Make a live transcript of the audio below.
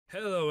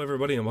Hello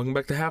everybody and welcome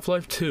back to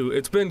Half-Life 2.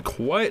 It's been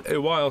quite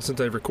a while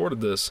since I've recorded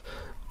this.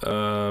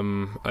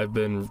 I've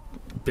been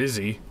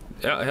busy.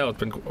 Hell, it's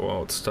been,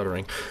 well, it's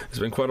stuttering. It's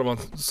been quite a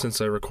month since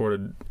I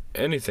recorded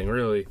anything,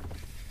 really.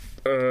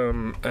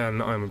 And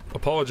I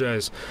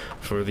apologize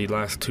for the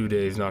last 2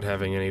 days not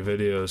having any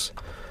videos.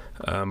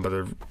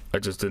 But I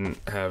just didn't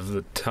have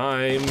the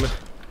time,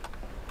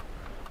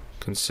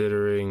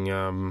 considering,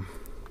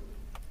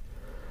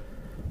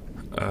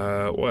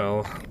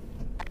 well,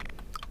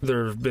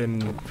 there have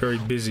been very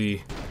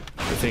busy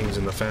things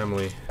in the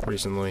family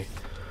recently,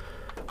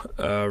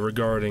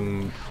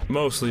 regarding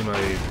mostly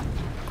my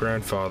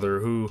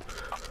grandfather, who,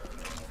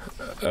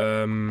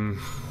 a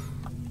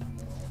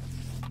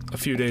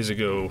few days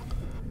ago,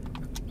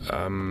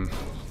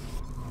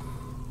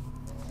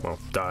 well,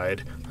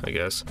 died, I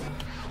guess,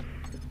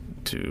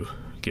 to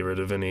get rid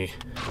of any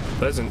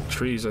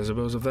pleasantries, I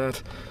suppose, of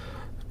that.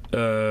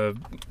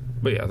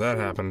 But yeah, that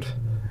happened.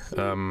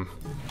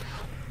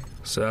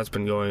 So that's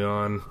been going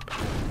on.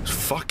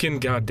 Fucking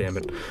goddamn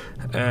it.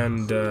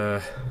 And,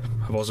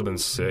 I've also been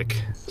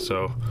sick,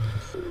 so.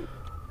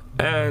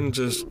 And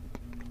just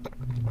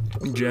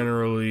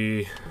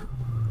generally,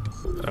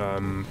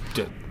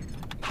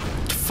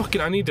 fucking,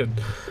 I need to.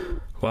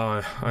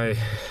 Well, I'm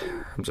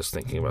just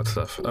thinking about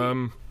stuff. As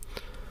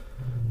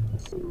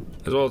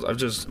well as I've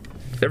just.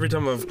 Every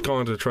time I've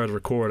gone to try to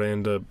record, I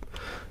end up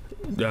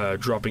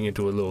dropping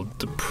into a little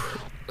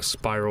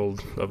spiral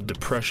of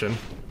depression.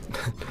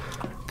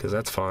 Because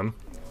that's fun.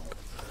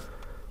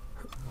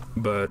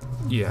 But,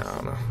 yeah, I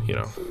don't know, you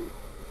know.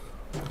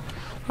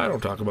 I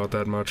don't talk about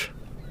that much.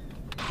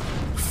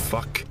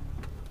 Fuck.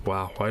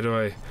 Wow, why do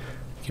I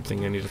keep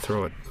thinking I need to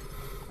throw it?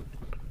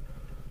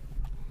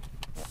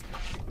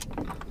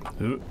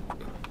 Ooh.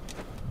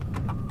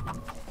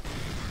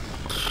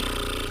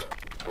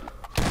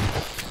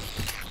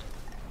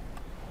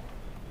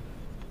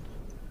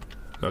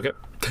 Okay.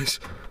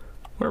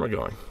 Where am I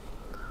going?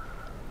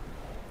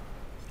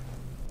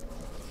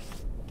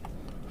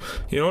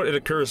 You know what? It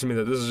occurs to me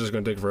that this is just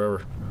going to take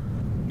forever.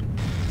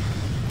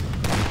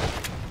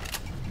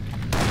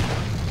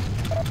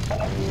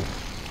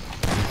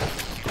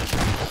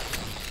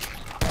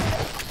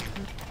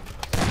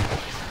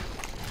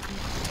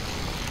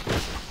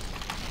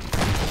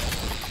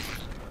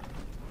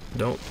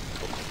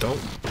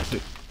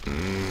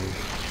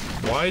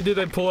 Why did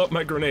I pull out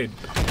my grenade?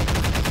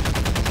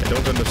 I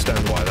don't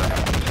understand why that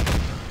happened.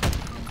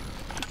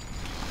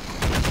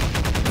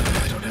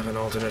 I don't have an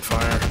alternate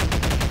fire.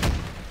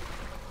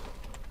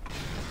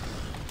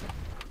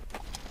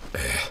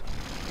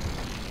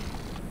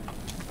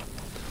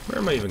 Where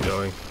am I even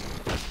going?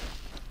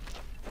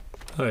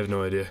 I have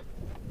no idea.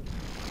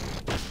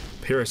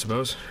 Here, I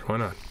suppose. Why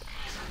not?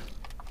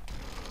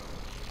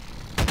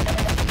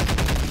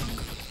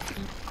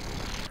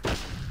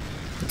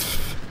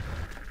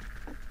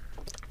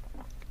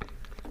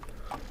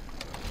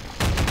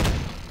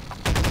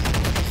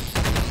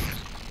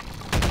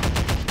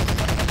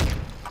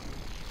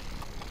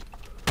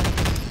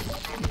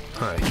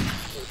 Hi.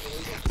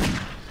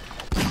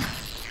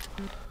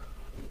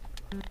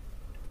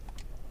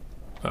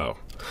 Oh.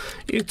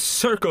 It's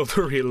circle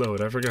to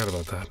reload. I forgot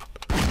about that.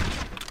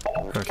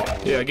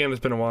 Okay. Yeah, again, it's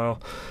been a while.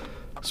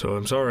 So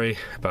I'm sorry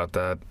about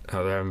that.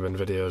 How there haven't been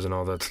videos and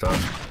all that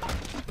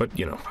stuff. But,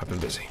 you know, I've been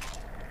busy.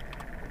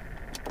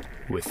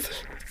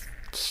 With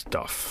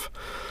stuff.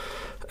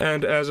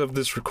 And as of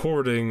this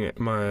recording,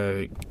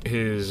 the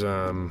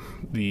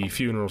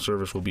funeral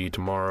service will be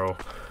tomorrow.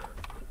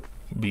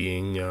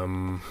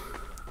 Being,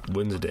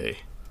 Wednesday.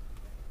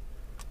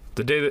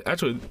 The day that,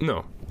 actually,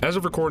 no. As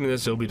of recording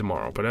this, it'll be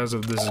tomorrow. But as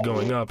of this is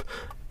going up,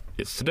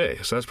 it's today.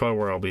 So that's probably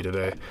where I'll be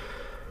today.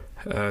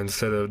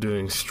 Instead of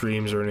doing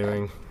streams or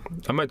anything.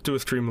 I might do a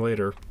stream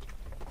later.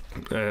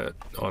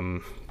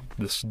 On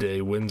this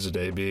day,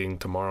 Wednesday, being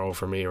tomorrow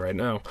for me right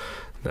now.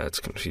 That's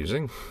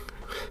confusing.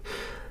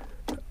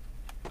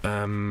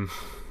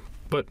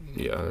 But,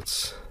 yeah,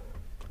 that's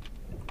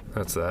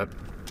that.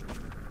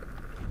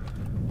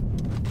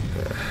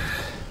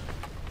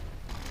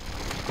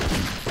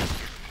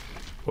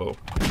 Whoa.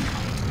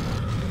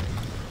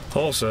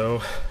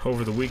 Also,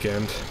 over the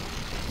weekend,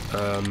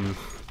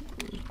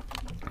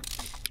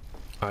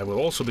 I will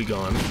also be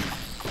gone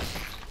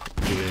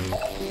doing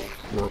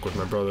work with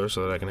my brother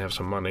so that I can have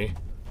some money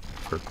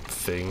for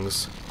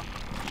things.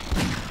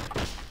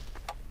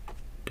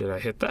 Did I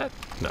hit that?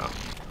 No.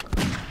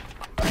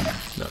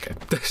 Okay.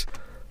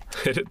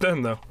 Hit it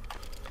then, though.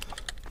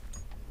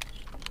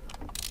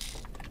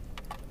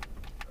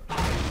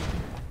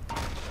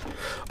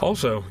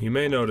 Also, you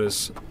may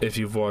notice, if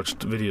you've watched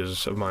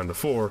videos of mine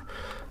before,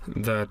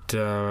 that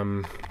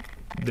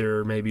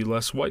there may be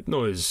less white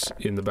noise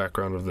in the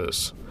background of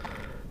this.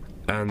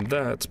 And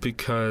that's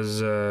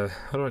because, how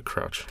do I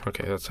crouch?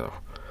 Okay, that's how.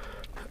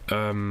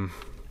 Can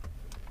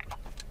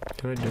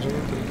I do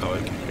something? Oh,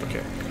 I can,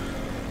 okay.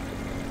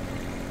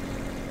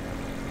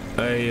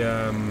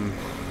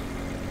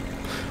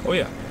 Oh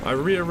yeah, I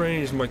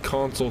rearranged my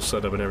console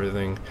setup and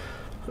everything,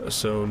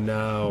 so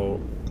now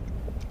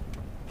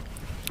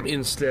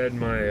instead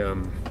my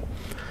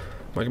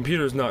My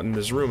computer's not in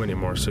this room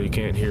anymore, so you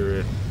can't hear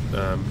it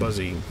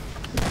buzzing,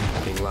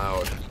 being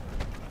loud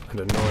and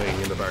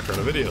annoying in the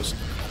background of videos.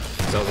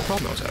 That was the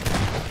problem I was having.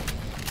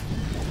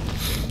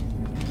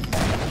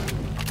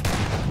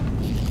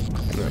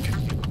 Okay.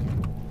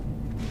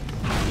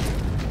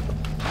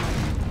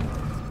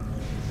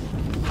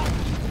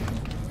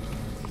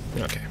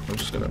 Okay, I'm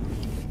just gonna...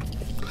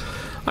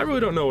 I really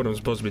don't know what I'm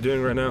supposed to be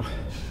doing right now.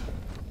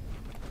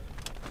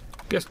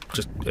 Guess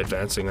just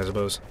advancing, I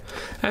suppose.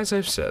 As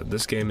I've said,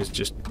 this game is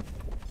just...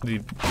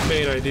 The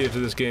main idea to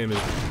this game is,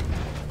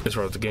 as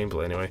far as the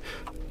gameplay anyway,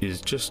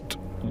 is just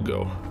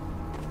go.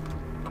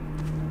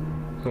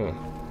 Hmm.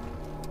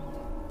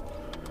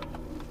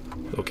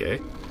 Okay.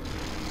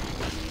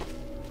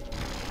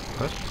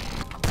 What?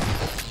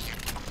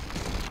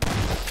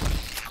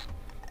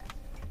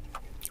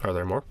 Are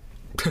there more?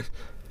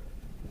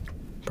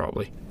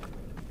 Probably.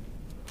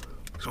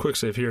 Let's quick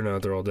save here now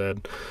that they're all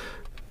dead.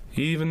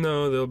 Even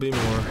though there'll be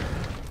more.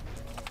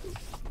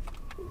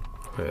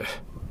 Eh.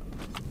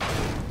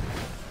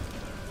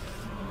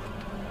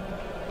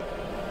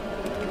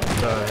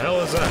 The hell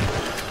is that?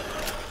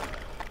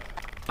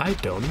 I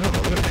don't know.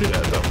 I'm gonna shoot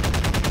at it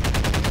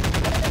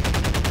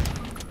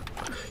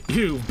though.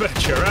 You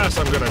bet your ass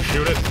I'm gonna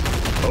shoot it.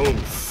 Oh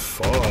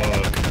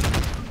fuck.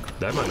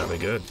 That might not be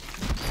good.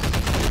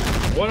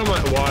 Why am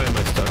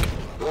I stuck?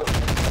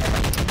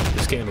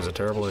 This game is a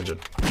terrible engine.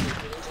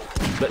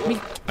 Let me...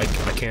 I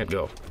can't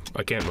go.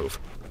 I can't move.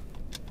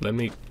 Let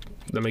me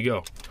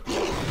go.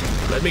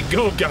 Let me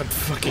go, god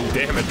fucking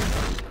damn it.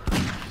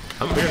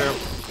 I'm here now.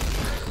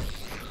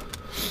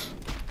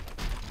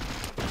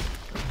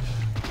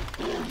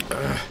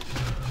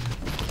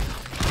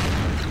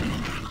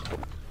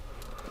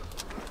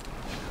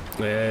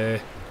 Eh.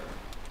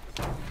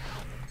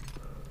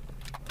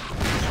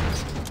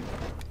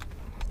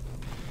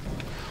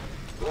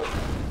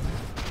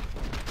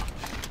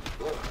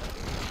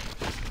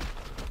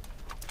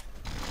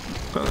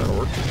 Oh, that'll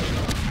work.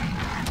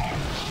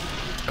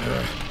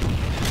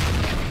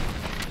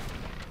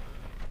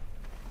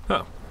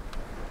 Oh.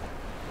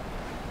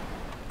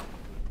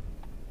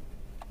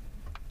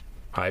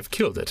 I've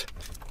killed it.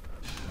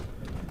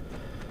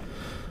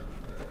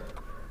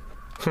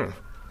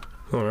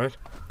 Alright.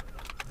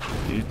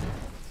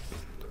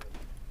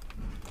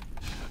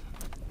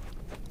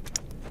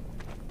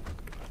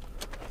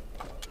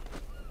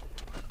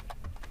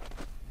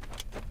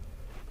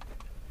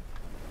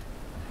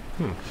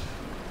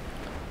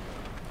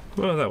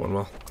 Well, that went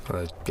well,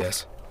 I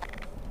guess.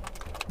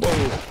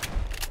 Whoa!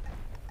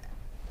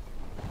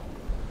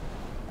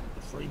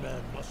 The free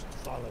man must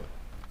follow.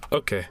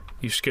 Okay,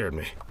 you scared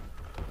me.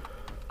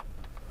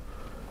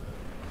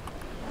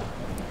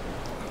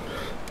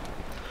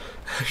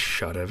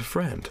 Shot at a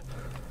friend.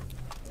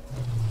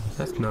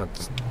 That's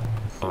not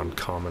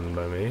uncommon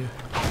by me.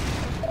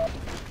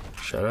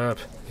 Shut up.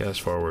 Yes,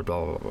 forward,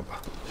 blah, blah, blah, blah.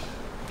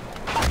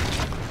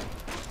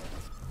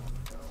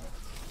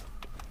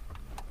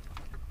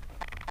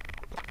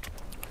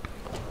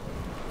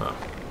 Oh.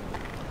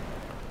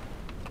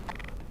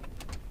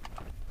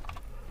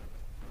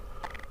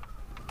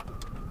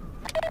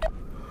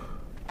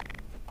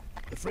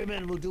 The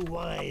freemen will do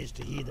wise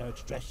to heed our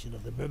extraction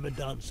of the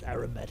myrmidon's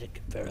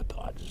aromatic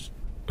pheropods.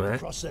 The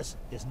process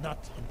is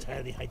not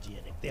entirely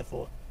hygienic,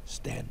 therefore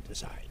stand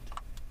aside.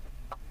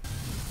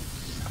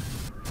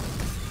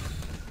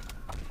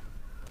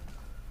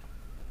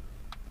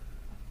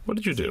 What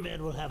did you do?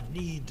 Freemen will have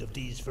need of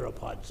these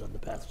pheropods on the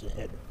paths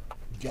ahead.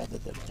 Gather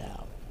them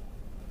now.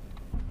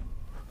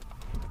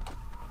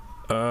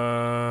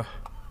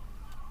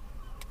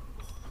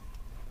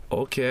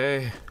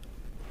 Okay.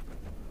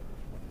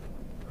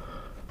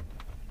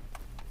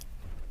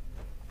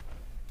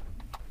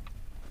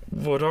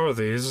 What are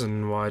these,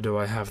 and why do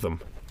I have them?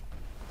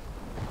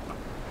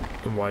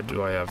 And why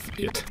do I have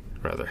it,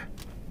 rather?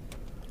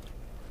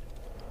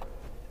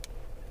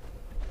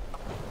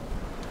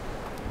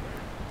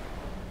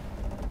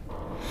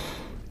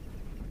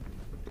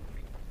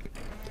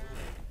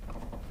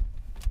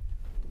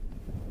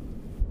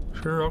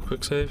 Sure, I'll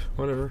quick save,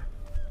 whatever.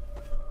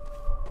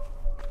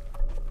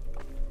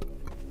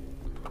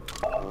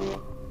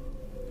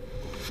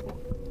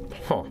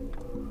 Huh.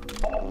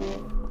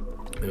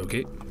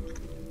 Okay.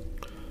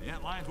 The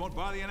ant lions won't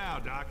bother you now,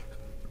 Doc.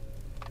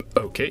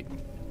 Okay.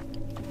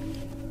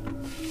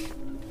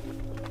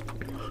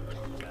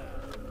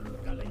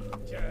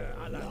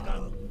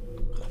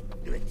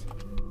 Do it.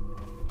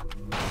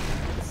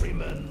 The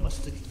freeman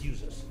must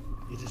excuse us.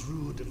 It is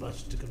rude of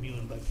us to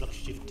commune by flux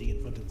shifting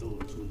in front of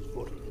those whose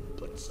voting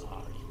inputs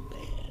are in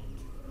band.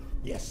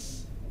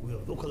 Yes, we'll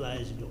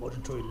vocalize in your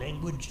auditory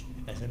language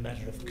as a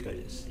matter of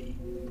courtesy.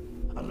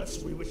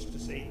 Unless we wish to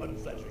say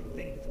unflattering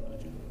things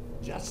about you.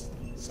 Just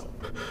so.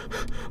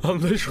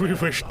 Unless we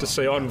wish to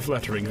say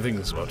unflattering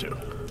things about you.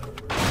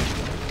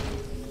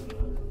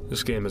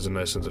 This game has a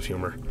nice sense of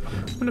humor.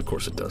 And of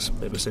course it does.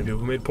 Maybe the same people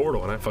who made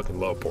Portal, and I fucking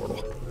love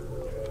Portal.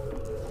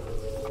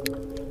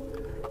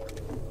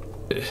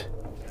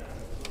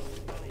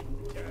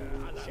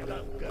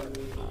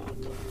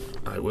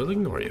 I will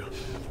ignore you.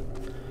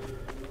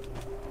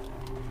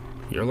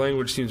 Your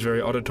language seems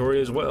very auditory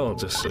as well,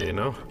 just so you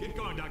know. Get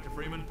going, Dr.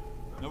 Freeman.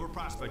 Nova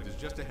Prospect is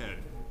just ahead.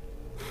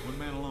 One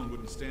man alone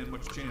wouldn't stand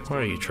much chance. Why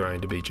are you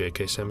trying to be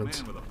J.K.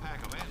 Simmons? Man with a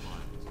pack of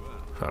antlions as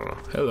well. I don't know.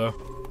 Hello.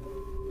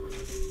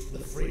 The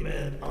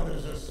Freeman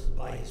honors us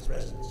by his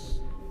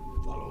presence.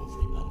 Follow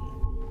Freeman.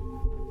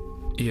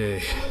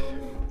 Yay.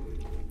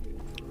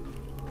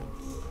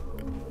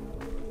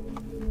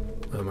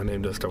 My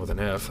name does start with an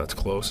F. That's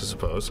close, I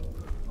suppose.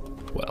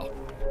 Well,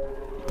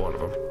 one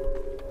of them.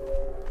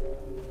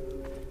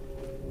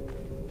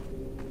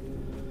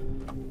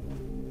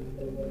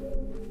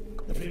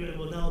 The Freeman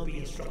will now be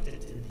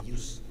instructed in the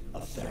use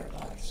of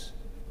theropods.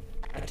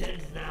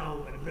 Attend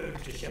now and learn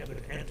to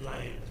shepherd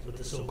antlions with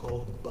the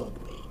so-called bug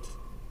bait.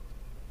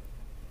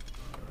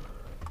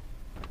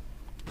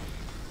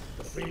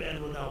 The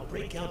Freeman will now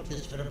break out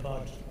his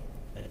theropod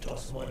and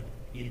toss one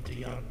into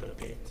yonder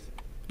pit.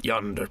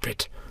 Yonder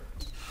pit.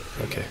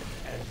 Okay.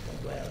 And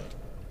well,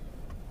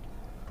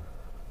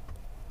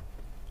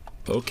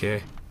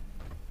 Okay.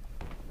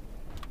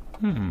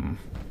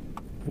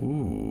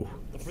 Ooh.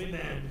 the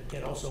Freeman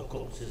can also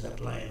coax his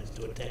antlions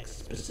to attack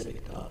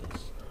specific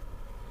targets.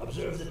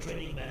 Observe the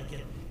training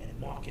mannequin and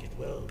mark it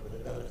well with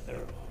another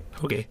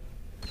theropod. Okay.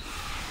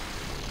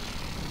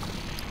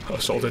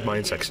 Assaulted my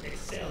insects.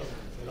 Excel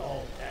in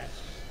all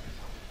tasks.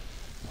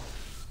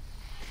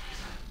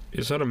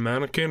 Is that a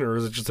mannequin or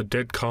is it just a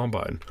dead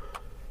combine?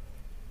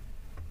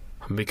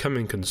 I'm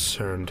becoming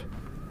concerned.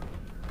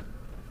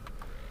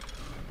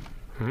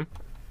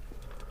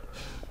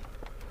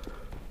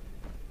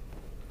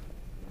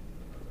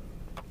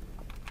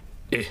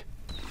 Eh.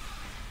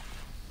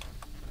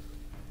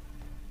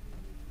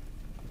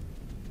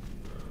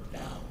 Now,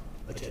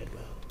 attend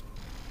well.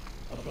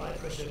 Apply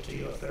pressure to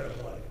your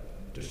theropod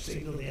to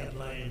signal the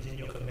antlions in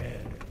your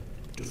command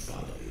to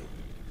follow you.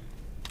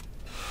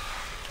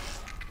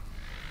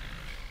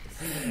 The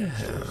Freeman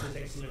shows his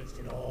excellence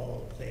in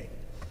all things.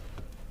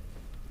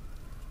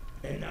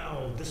 And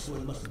now, this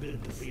one must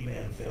bid the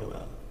Freeman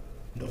farewell.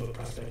 Nova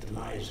Prospect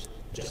lies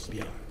just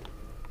beyond.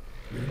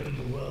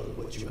 Remember well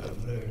what you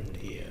have learned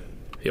here.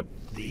 Yep.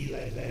 The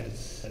Eli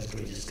Vance has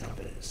greatest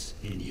confidence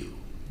in you.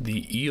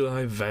 The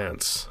Eli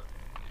Vance.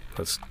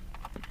 That's...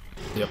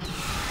 Yep.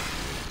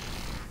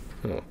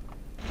 Oh.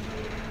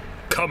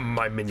 Come,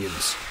 my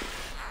minions.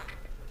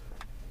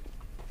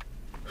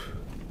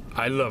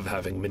 I love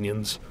having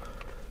minions.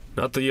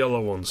 Not the yellow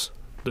ones.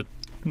 The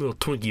little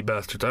Twinkie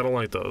bastards. I don't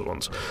like those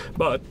ones.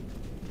 But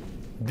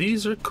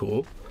these are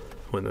cool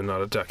when they're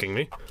not attacking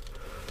me.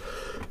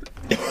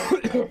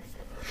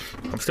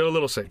 I'm still a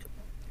little sick.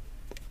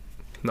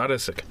 Not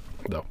as sick,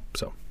 though,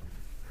 so.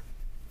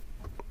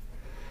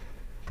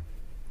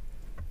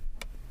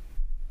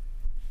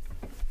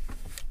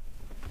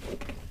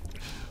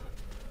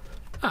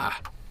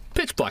 Ah,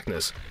 pitch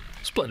blackness.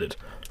 Splendid.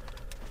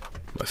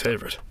 My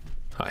favorite.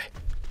 Hi.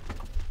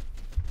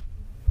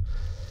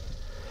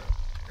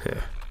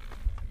 Yeah.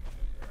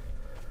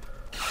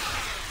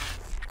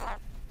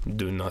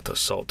 Do not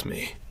assault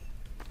me.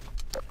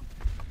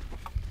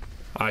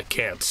 I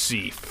can't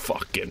see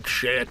fucking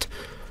shit.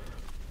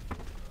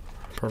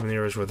 Apart from the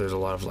areas where there's a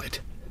lot of light.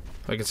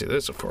 I can see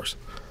this, of course.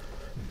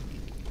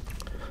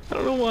 I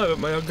don't know why, but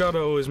my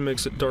Elgato always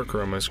makes it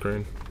darker on my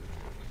screen.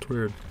 It's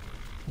weird.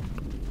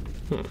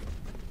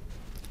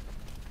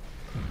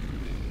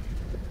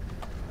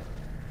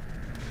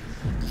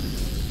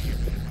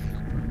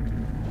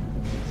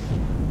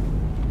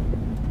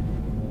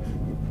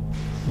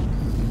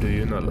 Do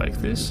you not like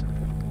this?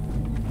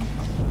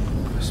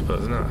 I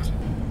suppose not.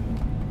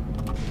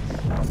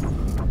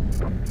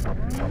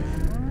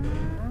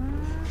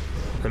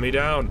 Let me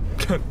down.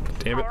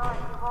 Damn it.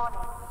 Priority warning.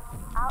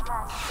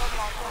 Outland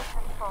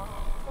stabilization force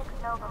 6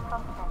 Nova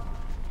Prospect.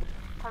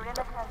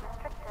 Perimeter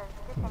restrictors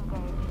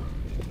disengaged.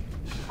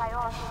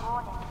 Priority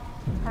warning.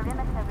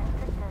 Perimeter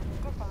restrictors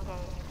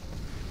disengaged.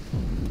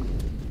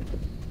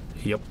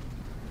 Yep.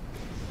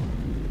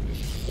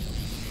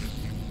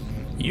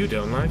 You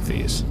don't like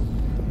these.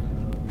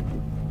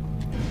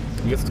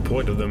 I guess the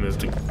point of them is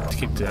to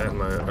keep the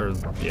antlion, or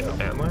yeah,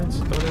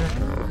 antlions over there? I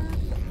don't know.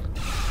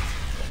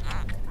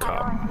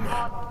 Come.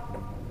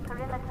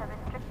 Perimeter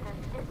restrictors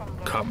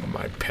disengaged. Come,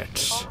 my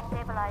pets. All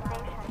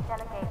stabilization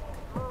delegates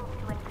move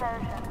to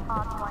incursion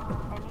hardpoint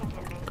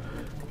immediately.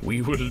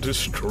 We will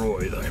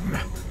destroy them.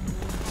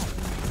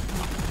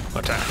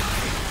 Attack.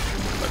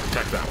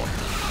 Attack that one.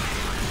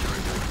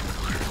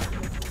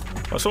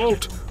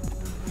 Assault!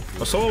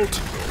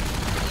 Assault!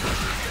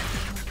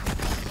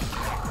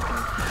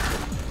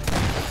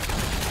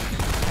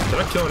 Did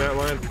I kill an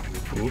antlion?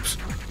 Oops.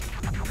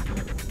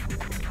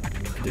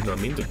 I did not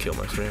mean to kill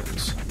my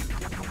friends.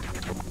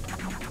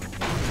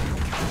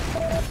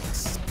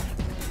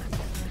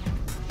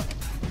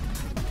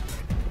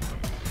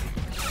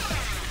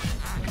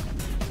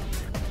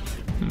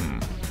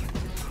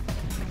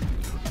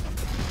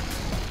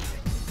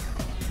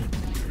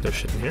 There's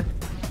shit in here?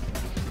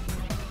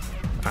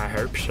 I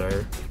hope so.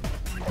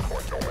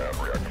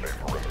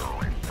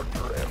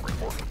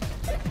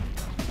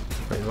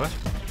 Wait, what?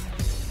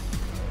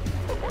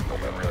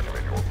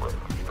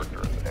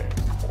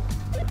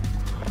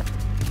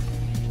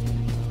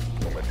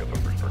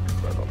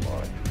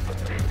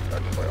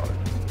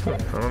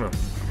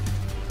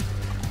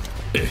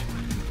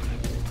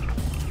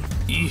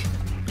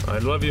 I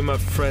love you, my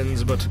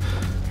friends, but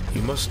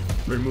you must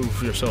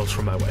remove yourselves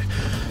from my way.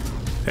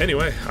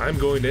 Anyway, I'm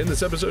going to end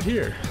this episode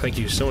here. Thank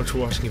you so much for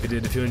watching. If you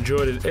did, if you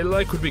enjoyed it, a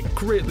like would be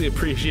greatly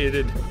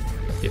appreciated.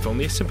 If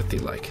only a sympathy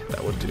like,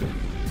 that would do.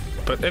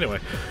 But anyway,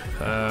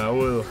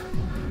 well,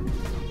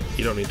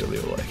 you don't need to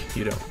leave a like.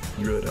 You don't.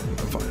 You really don't.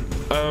 I'm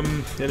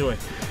fine. Anyway,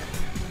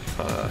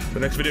 the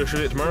next video should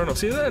be tomorrow, and I'll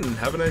see you then.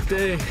 Have a nice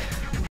day.